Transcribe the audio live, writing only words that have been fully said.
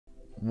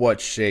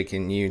What's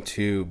shaking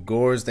YouTube?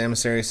 Gore's the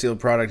Emissary sealed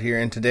product here,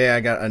 and today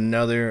I got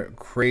another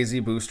crazy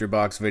booster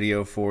box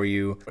video for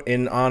you.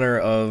 In honor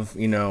of,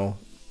 the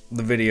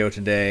video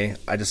today,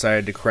 I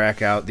decided to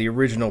crack out the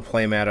original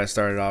playmat I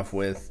started off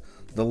with,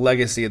 the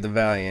Legacy of the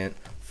Valiant,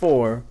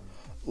 for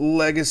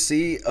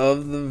Legacy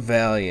of the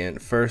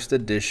Valiant First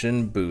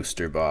Edition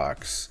booster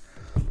box.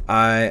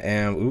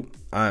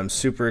 I'm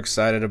super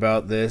excited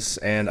about this,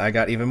 and I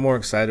got even more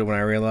excited when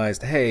I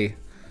realized, hey,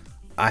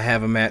 I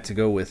have a mat to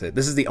go with it.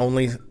 This is the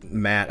only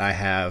mat I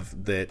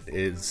have that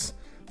is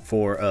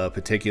for a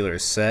particular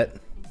set,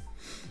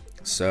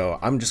 so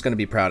I'm just going to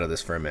be proud of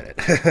this for a minute.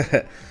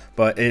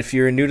 But if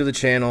you're new to the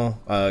channel,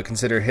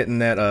 consider hitting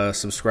that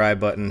subscribe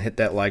button, hit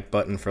that like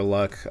button for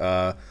luck.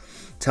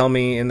 Tell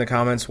me in the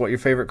comments what your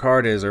favorite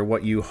card is or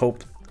what you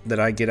hope that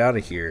I get out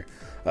of here.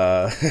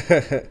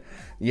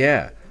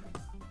 Yeah,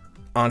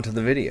 on to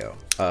the video.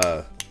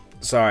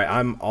 Sorry,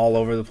 I'm all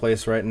over the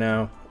place right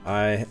now.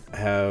 I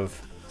have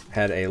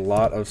had a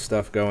lot of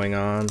stuff going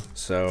on,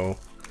 so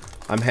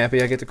I'm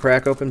happy I get to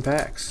crack open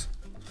packs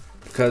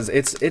because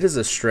it is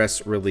a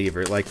stress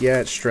reliever. Like, yeah,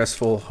 it's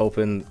stressful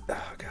hoping.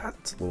 Oh god,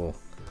 it's a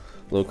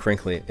little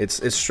crinkly.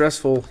 It's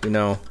stressful,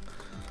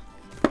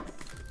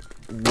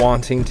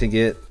 wanting to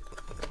get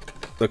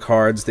the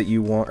cards that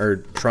you want, or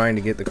trying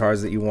to get the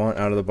cards that you want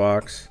out of the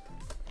box.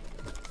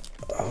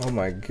 Oh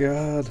my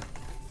god,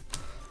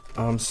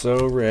 I'm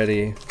so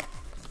ready.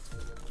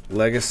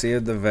 Legacy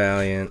of the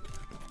Valiant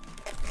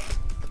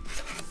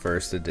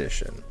First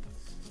Edition.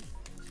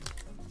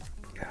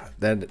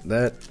 God,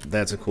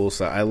 that's a cool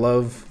sight. I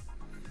love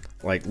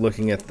like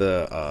looking at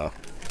the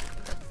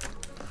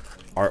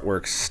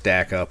artwork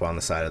stack up on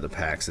the side of the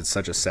packs. It's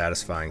such a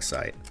satisfying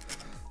sight.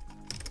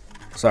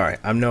 Sorry,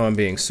 I know I'm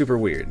being super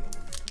weird.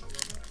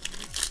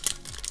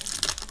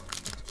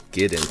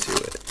 Get into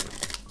it.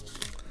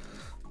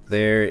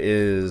 There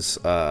is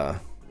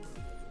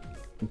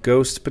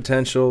Ghost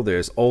potential,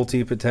 there's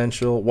ulti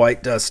potential,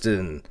 White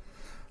Dustin.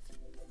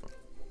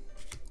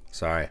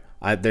 Sorry,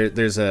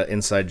 there's an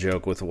inside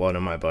joke with one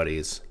of my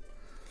buddies.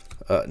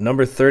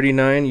 Number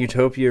 39,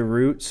 Utopia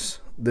Roots.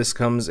 This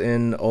comes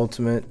in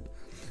Ultimate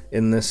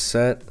in this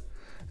set.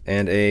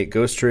 And a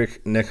Ghost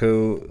Trick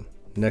Neko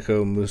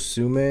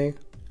Musume,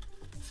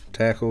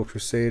 Tackle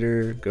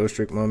Crusader, Ghost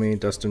Trick Mummy,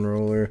 Dustin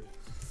Roller.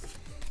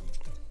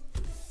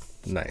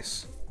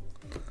 Nice.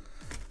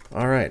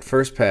 Alright,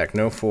 first pack,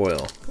 no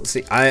foil. Let's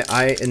see,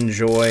 I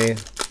enjoy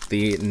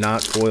the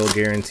not foil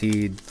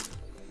guaranteed.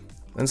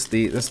 That's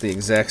the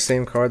exact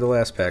same card the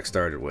last pack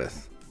started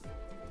with.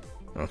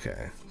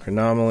 Okay,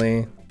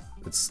 Chronomaly,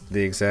 it's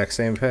the exact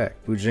same pack.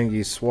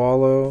 Bujingi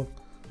Swallow,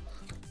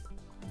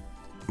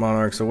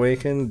 Monarch's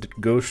Awakened,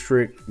 Ghost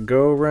Trick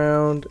Go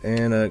Round,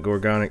 and a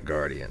Gorgonic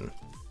Guardian.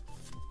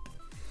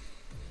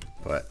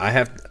 But I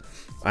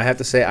have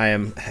to say I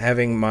am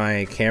having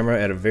my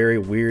camera at a very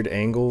weird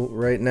angle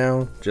right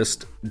now,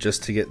 just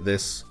to get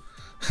this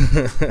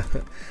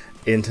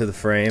into the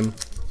frame.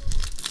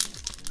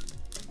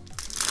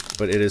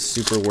 But it is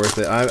super worth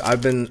it.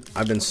 I've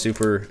been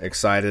super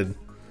excited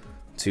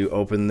to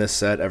open this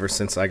set ever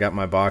since I got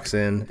my box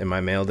in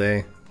my mail day.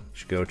 You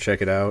should go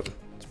check it out.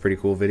 It's a pretty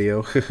cool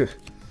video.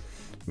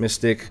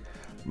 Mystic,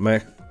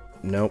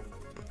 nope.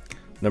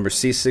 Number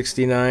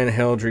C69,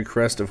 Heraldry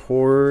Crest of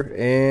Horror,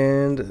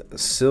 and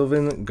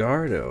Sylvan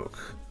Gardoak.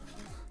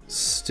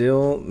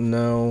 Still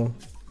no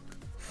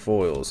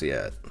foils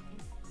yet.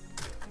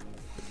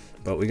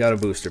 But we got a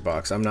booster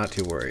box. I'm not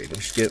too worried.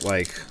 We should get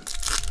like,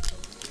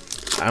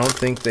 I don't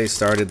think they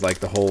started like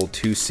the whole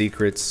 2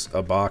 secrets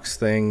a box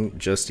thing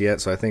just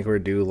yet, so I think we're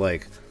due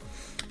like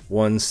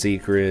 1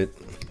 secret,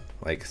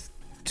 like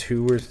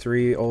 2 or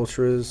 3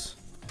 ultras,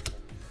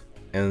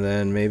 and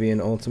then maybe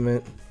an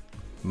ultimate.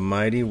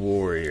 Mighty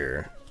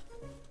Warrior.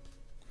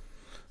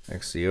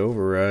 XC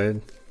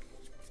Override.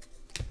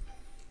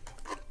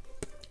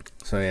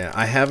 So yeah,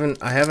 I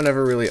haven't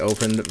ever really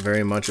opened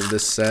very much of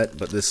this set,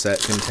 but this set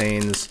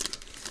contains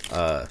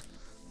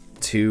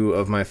 2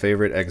 of my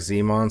favorite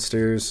XZ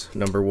monsters,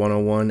 number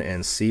 101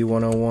 and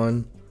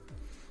C101.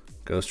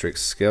 Ghost Trick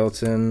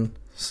Skeleton,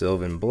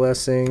 Sylvan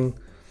Blessing,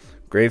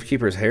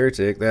 Gravekeeper's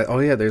Heretic. Oh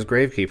yeah, there's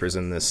Gravekeepers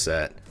in this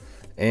set.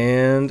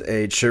 And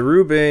a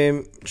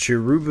Cherubime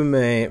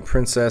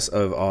Princess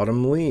of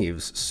Autumn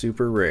Leaves,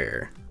 super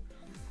rare.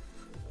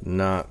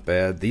 Not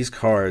bad. These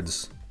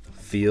cards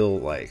feel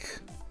like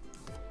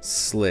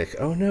slick.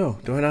 Oh no,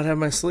 do I not have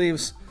my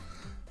sleeves?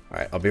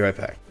 Alright, I'll be right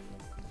back.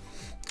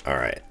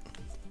 Alright.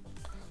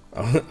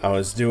 I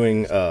was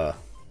doing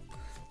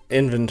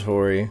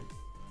inventory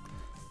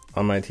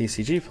on my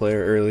TCG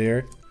player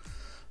earlier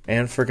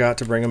and forgot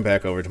to bring them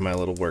back over to my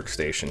little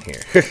workstation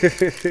here.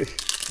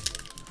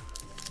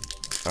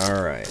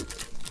 Alright,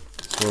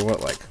 so we're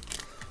what, like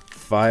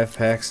 5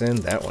 packs in?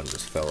 That one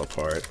just fell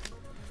apart.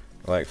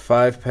 Like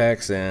 5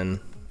 packs in,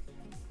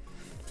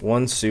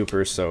 1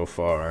 super so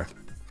far.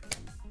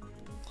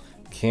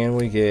 Can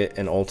we get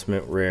an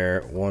ultimate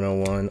rare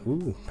 101?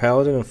 Ooh,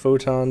 Paladin and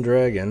Photon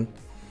Dragon.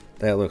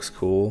 That looks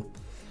cool.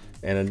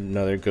 And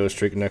another Ghost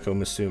Trick Neko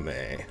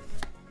Musume.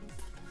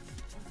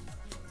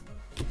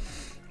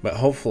 But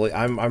hopefully,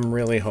 I'm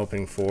really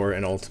hoping for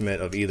an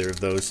ultimate of either of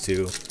those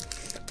two.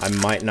 I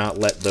might not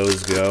let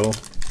those go.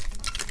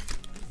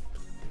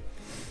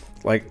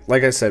 Like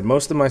I said,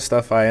 most of my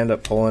stuff I end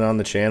up pulling on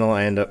the channel,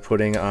 I end up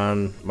putting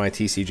on my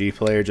TCG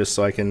player just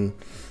so I can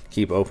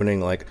keep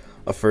opening like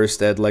a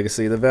First Ed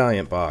Legacy of the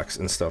Valiant box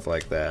and stuff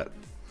like that.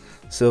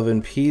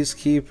 Sylvan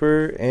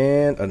Peacekeeper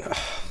and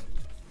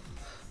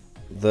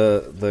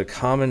the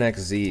common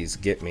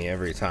XZs get me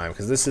every time,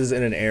 because this is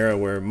in an era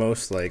where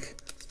most like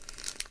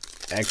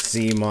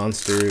XZ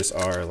monsters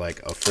are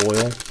like a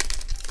foil.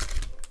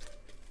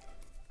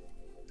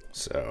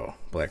 So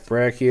Black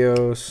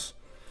Brachios,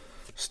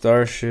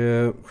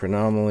 Starship,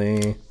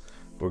 Chronomaly,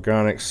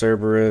 Organic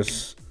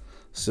Cerberus,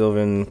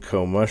 Sylvan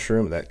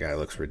Co-Mushroom, that guy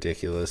looks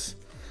ridiculous,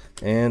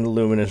 and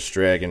Luminous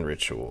Dragon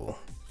Ritual.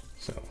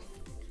 So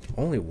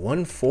only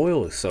one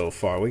foil so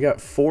far. We got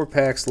 4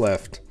 packs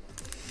left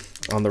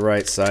on the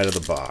right side of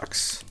the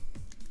box.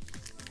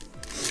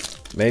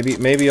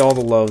 Maybe all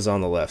the love's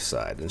on the left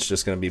side. It's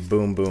just gonna be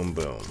boom, boom,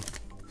 boom.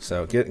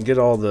 So get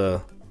all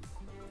the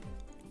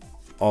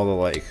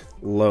like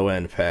low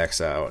end packs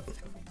out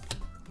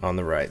on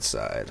the right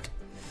side.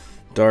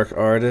 Dark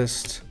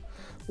Artist,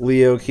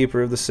 Leo,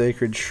 Keeper of the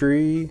Sacred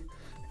Tree,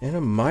 and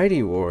a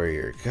Mighty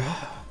Warrior.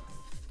 God,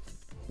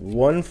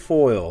 one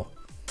foil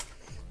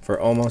for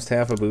almost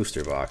half a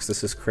booster box.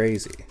 This is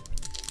crazy.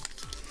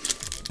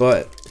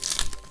 But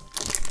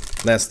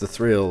that's the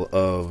thrill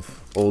of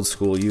old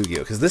school Yu-Gi-Oh!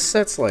 Because this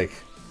set's like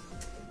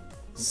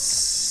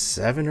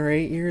 7 or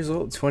 8 years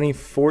old.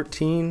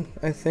 2014,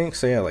 I think.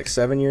 So yeah, like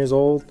 7 years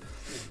old.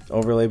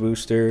 Overlay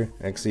Booster,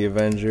 XZ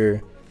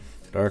Avenger,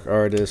 Dark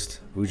Artist,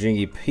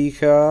 Bujingi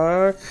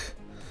Peacock.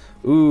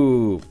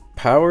 Ooh,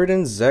 Powered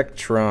and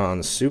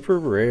Zektron, super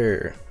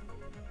rare.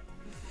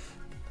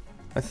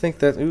 I think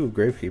that, ooh,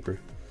 Gravekeeper.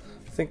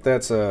 I think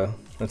that's a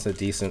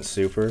decent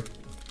super.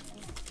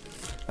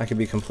 I could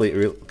be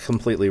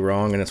completely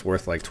wrong and it's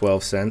worth like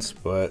 12 cents,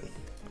 but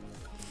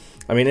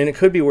I mean, and it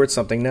could be worth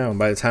something now.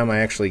 By the time I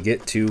actually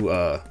get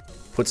to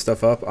put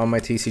stuff up on my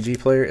TCG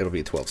player, it'll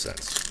be 12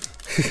 cents.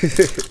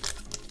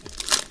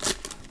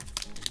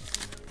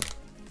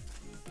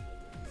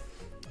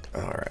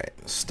 Alright,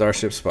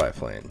 Starship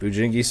Spyplane,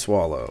 Bujingi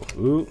Swallow,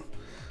 ooh,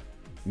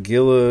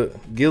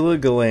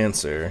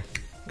 Gilligalancer,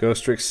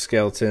 Ghostrix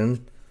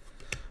Skeleton,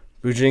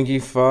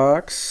 Bujingi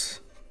Fox,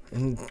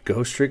 and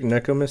Ghostrix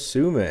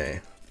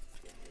Nekomusume.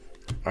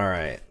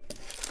 Alright.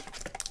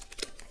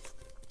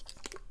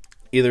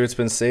 Either it's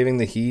been saving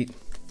the heat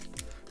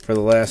for the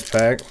last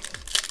pack,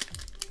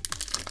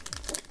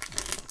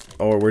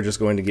 or we're just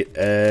going to get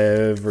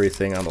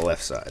everything on the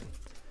left side,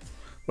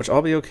 which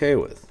I'll be okay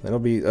with. It'll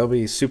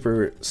be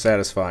super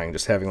satisfying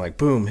just having like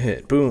boom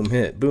hit, boom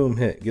hit, boom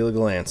hit,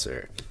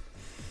 Gilligalancer,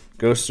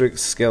 Ghostrix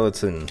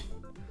Skeleton,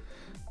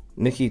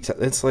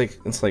 it's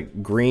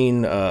like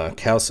green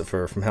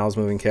Calcifer from Howl's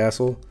Moving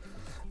Castle,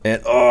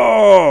 and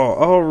oh,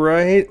 all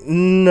right,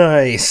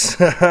 nice.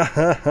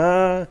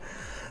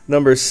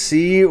 Number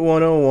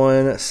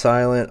C101,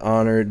 Silent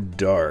Honor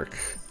Dark.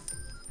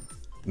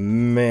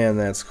 Man,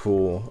 that's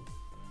cool.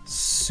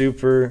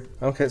 Super.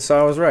 Okay, so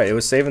I was right. It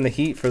was saving the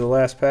heat for the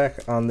last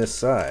pack on this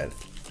side.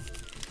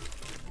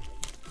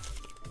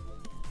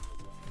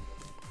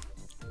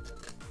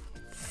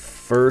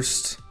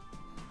 First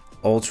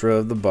Ultra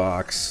of the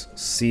box,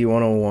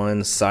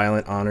 C101,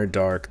 Silent Honor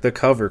Dark, the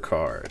cover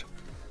card.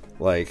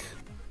 Like,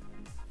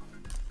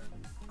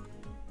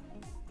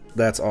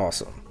 that's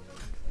awesome.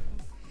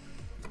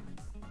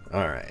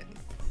 Alright.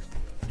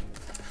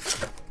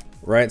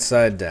 Right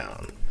side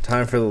down.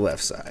 Time for the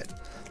left side.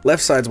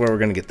 Left side's where we're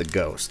gonna get the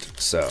ghost.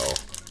 So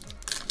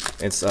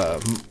it's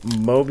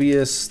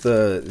Mobius,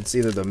 it's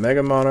either the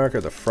Mega Monarch or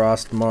the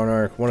Frost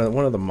Monarch, one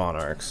of the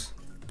monarchs.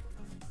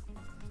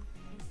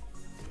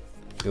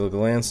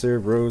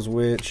 Gilligalancer, Rose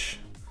Witch,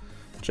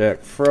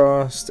 Jack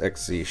Frost,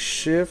 XZ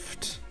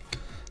Shift,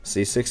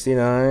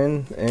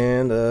 C69,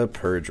 and a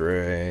Purge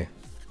Ray.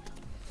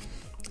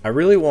 I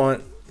really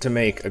want to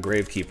make a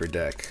Gravekeeper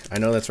deck. I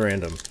know that's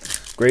random.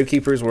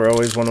 Gravekeepers were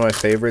always one of my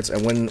favorites,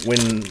 and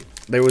when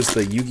there was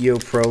the Yu-Gi-Oh!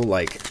 Pro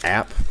like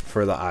app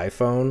for the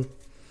iPhone,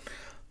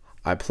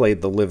 I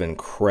played the living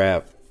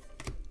crap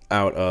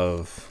out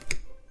of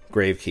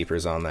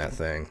Gravekeepers on that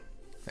thing.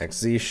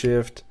 XZ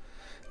Shift,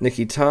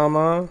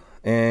 Nikitama,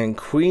 and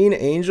Queen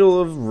Angel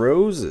of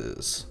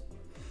Roses.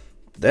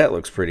 That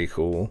looks pretty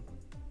cool.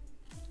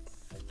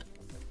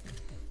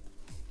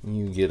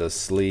 You get a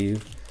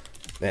sleeve.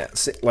 Yeah,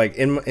 like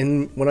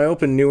when I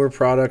open newer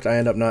product, I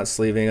end up not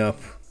sleeving up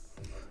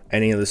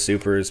any of the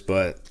supers,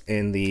 but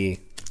in the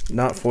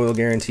not foil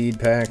guaranteed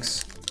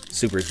packs,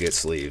 supers get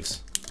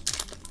sleeves.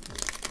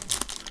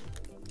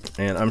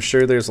 And I'm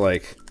sure there's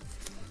like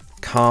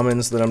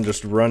commons that I'm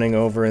just running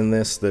over in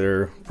this that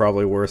are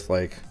probably worth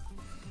like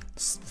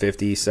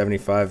 50,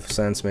 75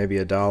 cents, maybe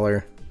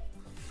 $1.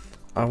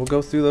 I will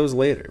go through those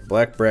later.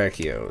 Black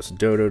Brachios,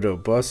 Dodo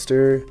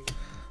Buster,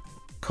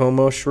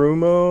 Como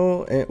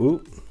Shrumo, and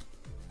oop.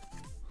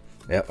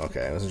 Yep,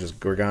 okay, this is just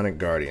Gorgonic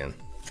Guardian.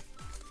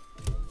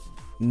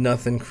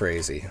 Nothing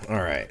crazy.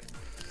 Alright.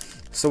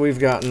 So we've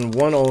gotten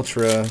 1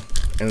 Ultra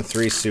and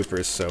 3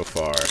 Supers so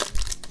far.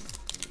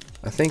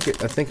 I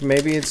think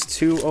maybe it's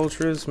 2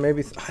 Ultras,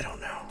 maybe I don't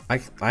know.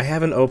 I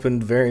haven't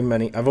opened very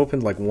many. I've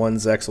opened like 1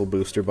 Zexal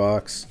booster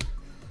box,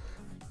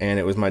 and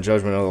it was my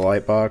Judgment of the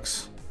Light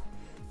box.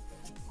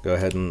 Go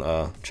ahead and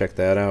check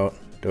that out.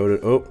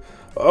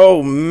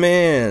 Oh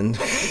man!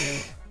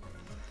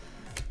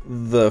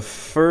 The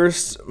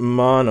first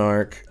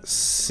Monarch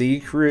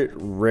secret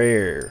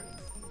rare.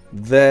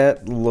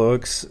 That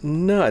looks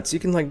nuts. You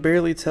can like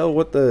barely tell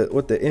what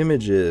the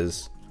image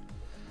is.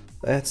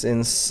 That's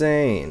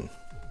insane.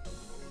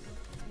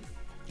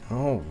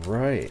 All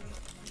right.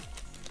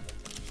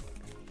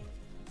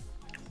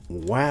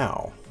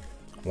 Wow.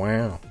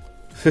 Wow.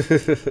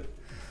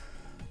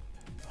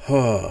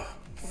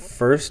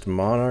 First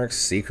Monarch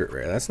secret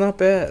rare. That's not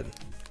bad.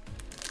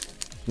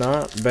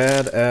 Not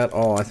bad at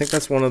all. I think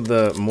that's one of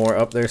the more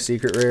up there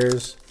secret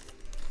rares.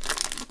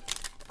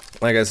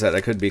 Like I said,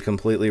 I could be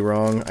completely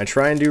wrong. I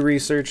try and do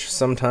research.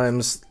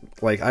 Sometimes,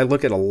 like, I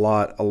look at a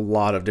lot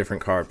of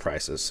different card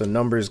prices. So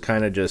numbers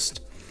kind of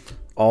just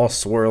all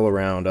swirl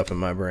around up in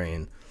my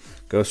brain.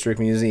 Ghost Trick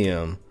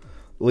Museum.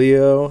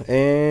 Leo,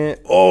 and...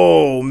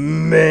 oh,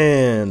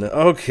 man!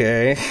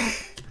 Okay.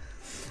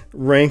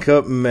 Rank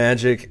Up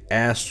Magic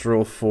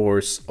Astral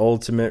Force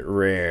Ultimate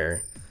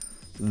Rare.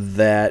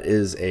 That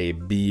is a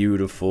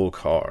beautiful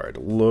card.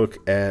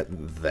 Look at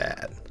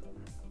that.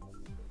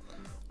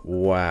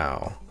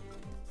 Wow.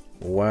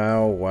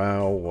 Wow,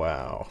 wow,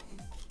 wow.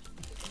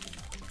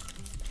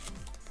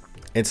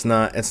 It's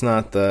not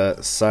the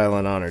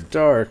Silent Honor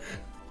Dark,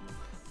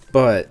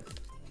 but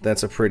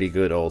that's a pretty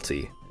good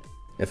ulti,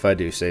 if I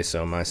do say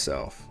so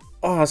myself.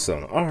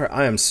 Awesome. Alright,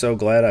 I am so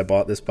glad I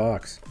bought this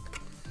box.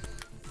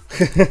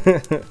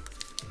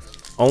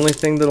 Only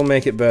thing that'll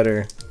make it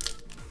better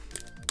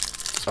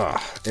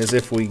is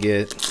if we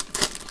get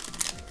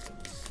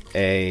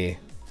a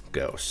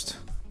ghost.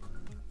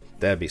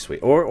 That'd be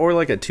sweet. Or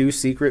like a 2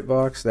 secret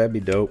box. That'd be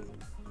dope.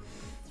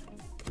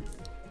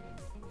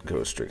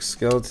 Ghost Trick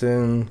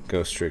Skeleton.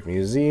 Ghost Trick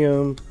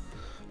Museum.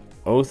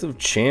 Oath of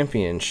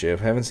Championship.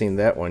 Haven't seen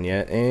that one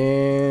yet.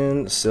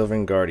 And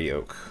Sylvan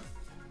YuGiOh.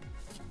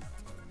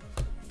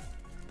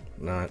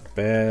 Not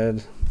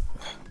bad.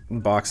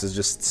 Box is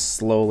just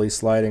slowly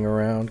sliding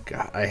around.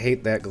 God, I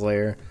hate that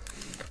glare.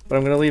 But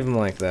I'm going to leave them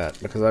like that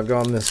because I've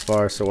gone this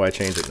far, so why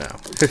change it now?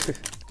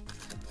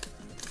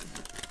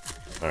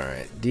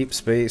 Alright, Deep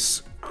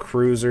Space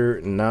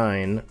Cruiser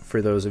 9.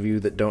 For those of you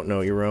that don't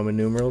know your Roman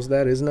numerals,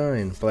 that is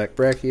 9. Black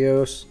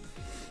Brachios,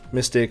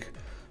 Mystic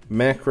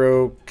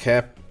Macro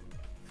Cap,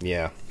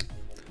 yeah,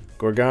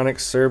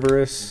 Gorgonic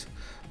Cerberus,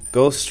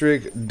 Ghost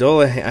Trick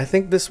Dullahan. I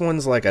think this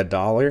one's like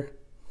 $1,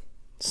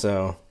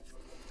 so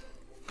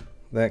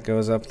that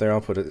goes up there.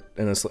 I'll put it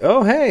in a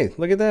oh, hey,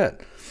 look at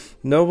that.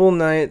 Noble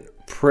Knight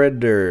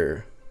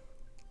Predator.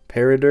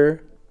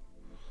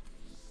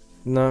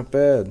 Not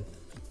bad.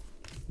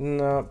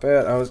 Not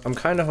bad. I'm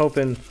kind of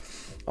hoping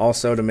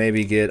also to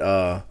maybe get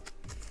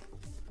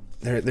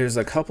there's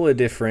a couple of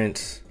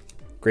different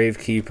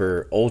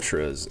Gravekeeper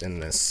Ultras in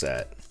this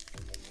set.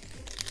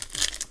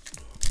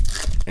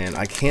 And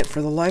I can't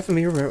for the life of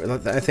me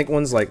remember. I think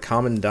one's like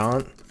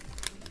Commandant.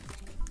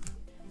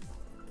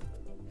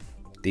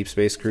 Deep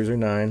Space Cruiser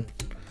 9.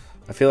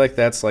 I feel like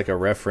that's like a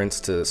reference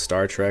to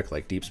Star Trek,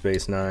 like Deep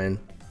Space Nine.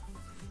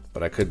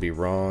 But I could be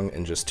wrong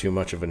and just too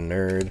much of a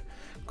nerd.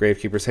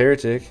 Gravekeeper's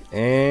Heretic,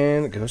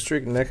 and Ghost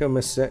Trick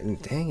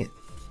Necromisset. Dang it.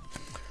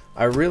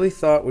 I really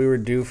thought we were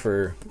due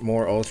for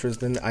more Ultras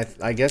than...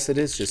 I guess it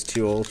is just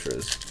 2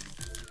 Ultras.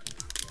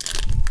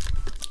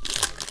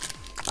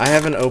 I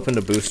haven't opened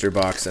a booster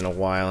box in a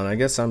while, and I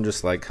guess I'm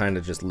just like kind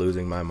of just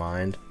losing my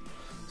mind.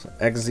 So,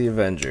 XZ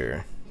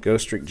Avenger,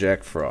 Ghost Trick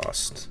Jack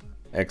Frost,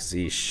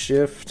 XZ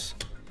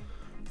Shift,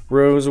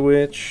 Rose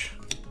Witch,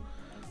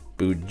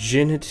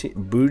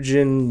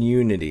 Bujin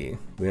Unity,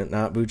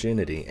 not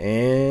Bujinity,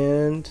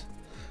 and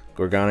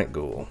Gorgonic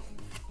Ghoul.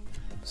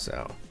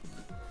 So,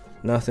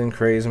 nothing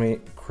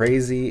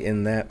crazy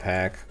in that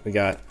pack. We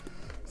got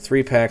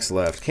 3 packs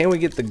left. Can we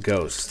get the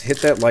ghost?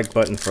 Hit that like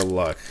button for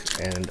luck,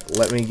 and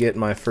let me get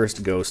my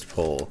first ghost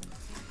pull,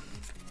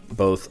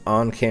 both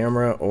on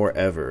camera or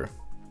ever.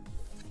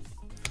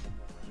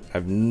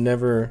 I've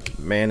never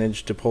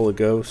managed to pull a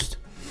ghost.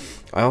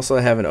 I also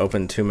haven't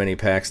opened too many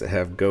packs that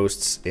have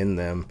ghosts in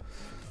them.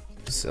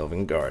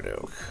 Sylvan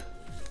YuGiOh.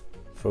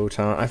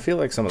 Photon. I feel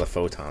like some of the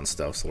Photon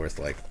stuff's worth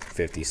like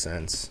 50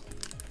 cents.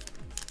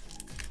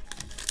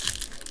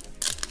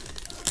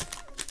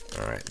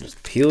 Alright,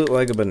 just peel it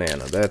like a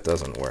banana. That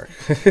doesn't work.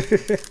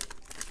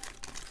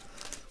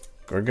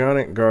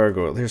 Gorgonic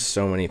Gargoyle. There's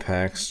so many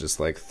packs just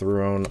like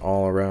thrown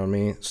all around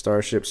me.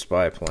 Starship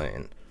Spy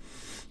Plane.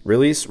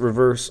 Release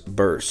Reverse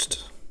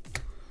Burst.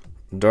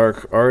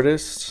 Dark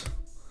Artist.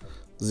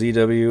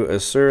 ZW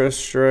Asura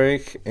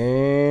Strike,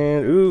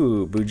 and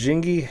ooh,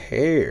 Bujingi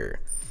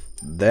Hair.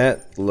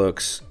 That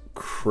looks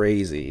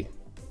crazy.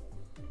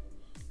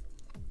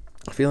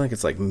 I feel like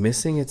it's like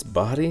missing its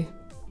body.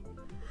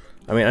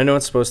 I mean, I know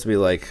it's supposed to be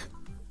like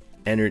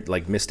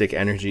mystic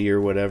energy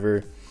or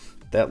whatever,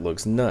 That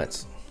looks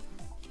nuts.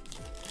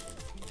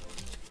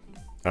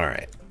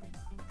 Alright.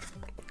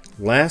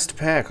 Last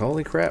pack.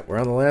 Holy crap, we're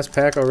on the last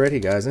pack already,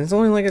 guys. And it's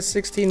only like a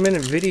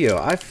 16-minute video.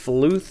 I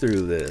flew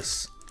through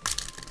this.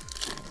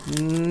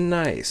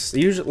 Nice.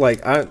 Usually,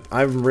 like,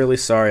 I'm really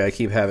sorry I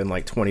keep having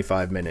like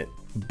 25-minute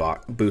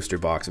booster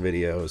box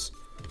videos.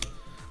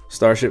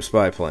 Starship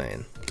Spy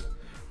Plane.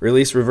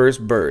 Release Reverse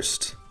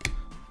Burst.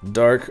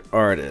 Dark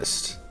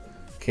Artist.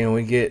 Can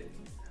we get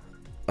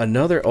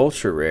another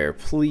ultra rare,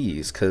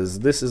 please? Because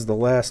this is the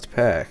last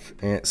pack.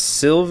 And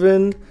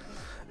Sylvan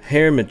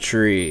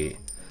Hermitry.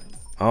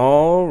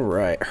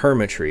 Alright.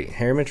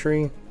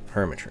 Hermitry.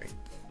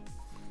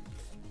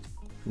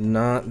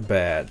 Not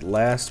bad.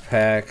 Last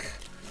pack.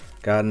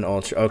 Got an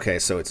ultra. Okay,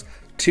 so it's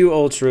 2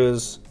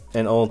 ultras,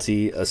 an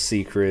ulti, a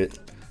secret.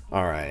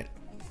 Alright.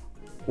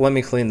 Let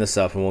me clean this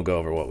up and we'll go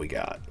over what we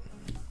got.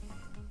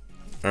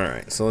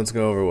 Alright, so let's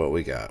go over what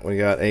we got. We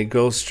got a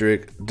Ghost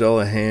Trick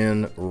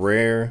Dullahan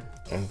rare.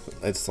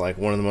 It's like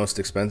one of the most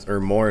expensive or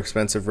more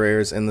expensive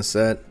rares in the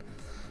set.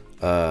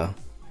 Got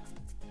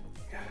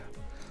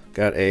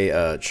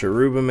a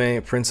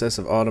Cherubime, Princess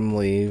of Autumn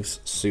Leaves,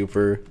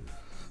 super.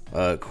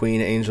 Queen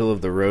Angel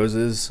of the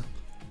Roses.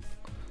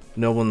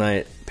 Noble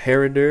Knight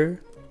Paradur,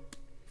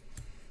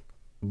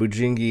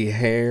 Bujingi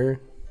Hair,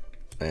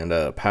 and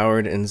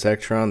Powered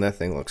Insectron. That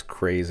thing looks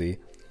crazy.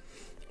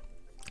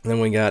 Then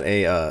we got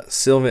a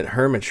Sylvan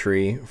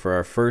Hermitry for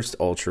our first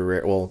ultra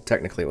rare. Well,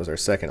 technically it was our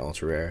second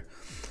ultra rare,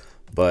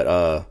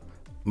 but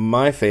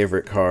my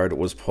favorite card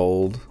was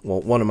pulled.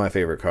 Well, one of my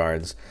favorite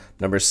cards,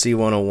 number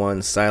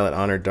C101, Silent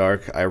Honor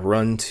Dark. I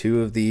run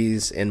 2 of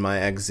these in my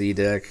XZ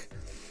deck.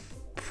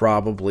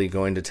 Probably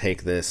going to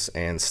take this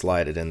and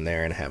slide it in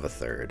there and have a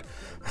third.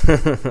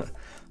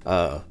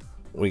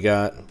 We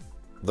got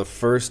the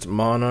first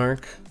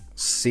Monarch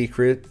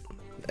secret,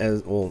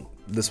 as well.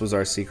 This was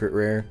our secret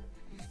rare.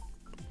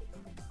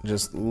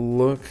 Just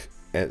look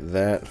at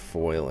that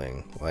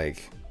foiling.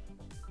 Like,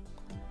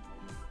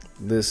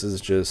 this is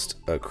just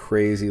a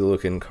crazy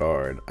looking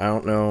card. I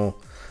don't know,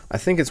 I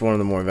think it's one of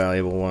the more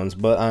valuable ones,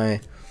 but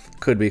I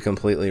could be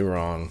completely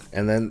wrong.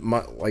 And then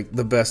like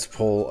the best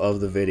pull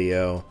of the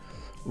video,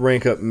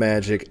 Rank Up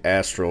Magic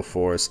Astral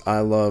Force. I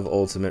love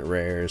ultimate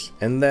rares,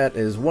 and that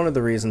is one of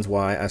the reasons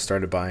why I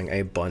started buying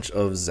a bunch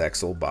of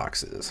Zexal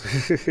boxes.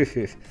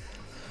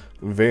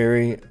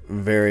 Very,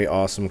 very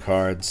awesome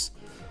cards.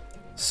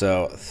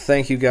 So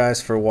thank you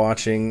guys for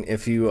watching.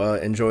 If you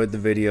enjoyed the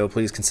video,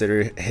 please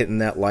consider hitting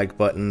that like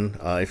button.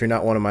 If you're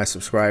not one of my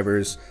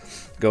subscribers,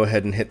 go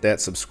ahead and hit that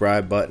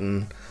subscribe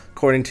button.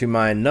 According to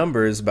my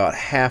numbers, about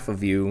half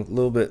of you, a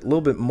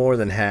little bit more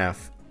than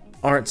half,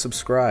 aren't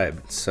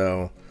subscribed.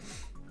 So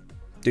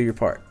do your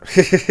part.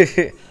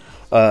 You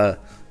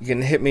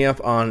can hit me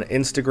up on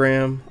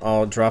Instagram.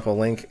 I'll drop a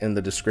link in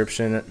the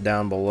description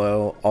down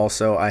below.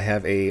 Also, I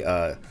have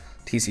a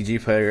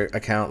TCG Player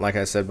account, like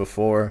I said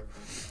before.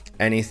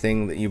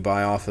 Anything that you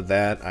buy off of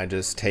that, I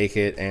just take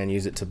it and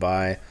use it to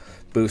buy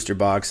booster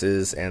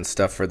boxes and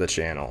stuff for the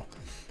channel.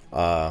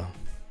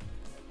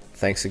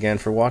 Thanks again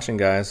for watching,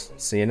 guys.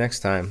 See you next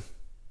time.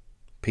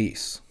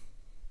 Peace.